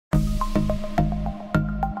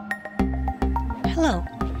Hello!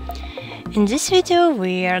 In this video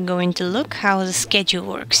we are going to look how the schedule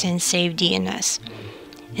works in SafeDNS.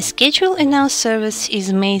 A schedule in our service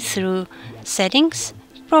is made through settings,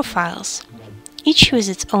 profiles, each with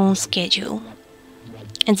its own schedule.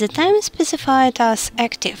 At the time specified as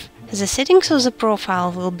active, the settings of the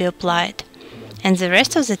profile will be applied, and the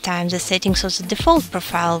rest of the time the settings of the default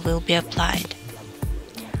profile will be applied.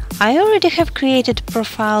 I already have created a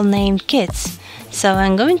profile named Kids, so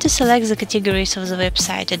I'm going to select the categories of the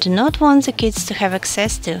website I do not want the kids to have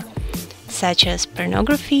access to, such as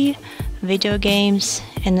pornography, video games,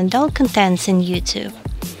 and adult contents in YouTube,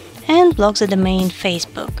 and block the domain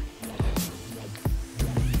Facebook.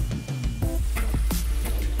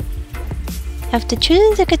 After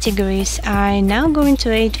choosing the categories, I'm now going to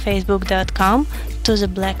add facebook.com to the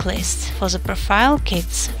blacklist for the profile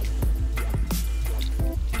Kids.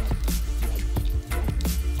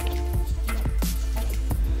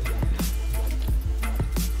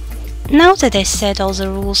 Now that I set all the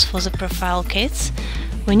rules for the profile Kids,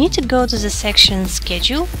 we need to go to the section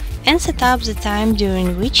Schedule and set up the time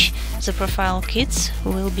during which the profile Kids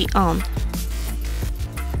will be on.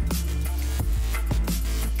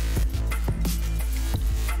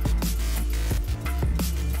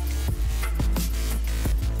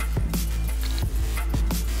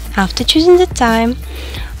 After choosing the time,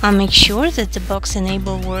 I'll make sure that the box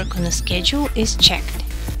Enable Work on a Schedule is checked.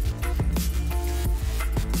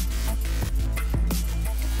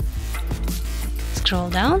 Scroll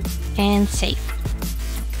down and save.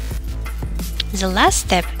 The last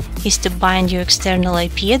step is to bind your external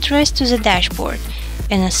IP address to the dashboard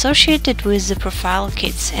and associate it with the profile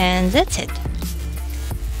Kids, and that's it.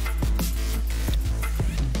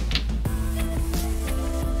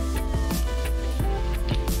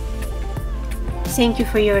 Thank you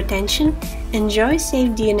for your attention. Enjoy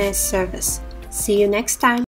SafeDNS service. See you next time.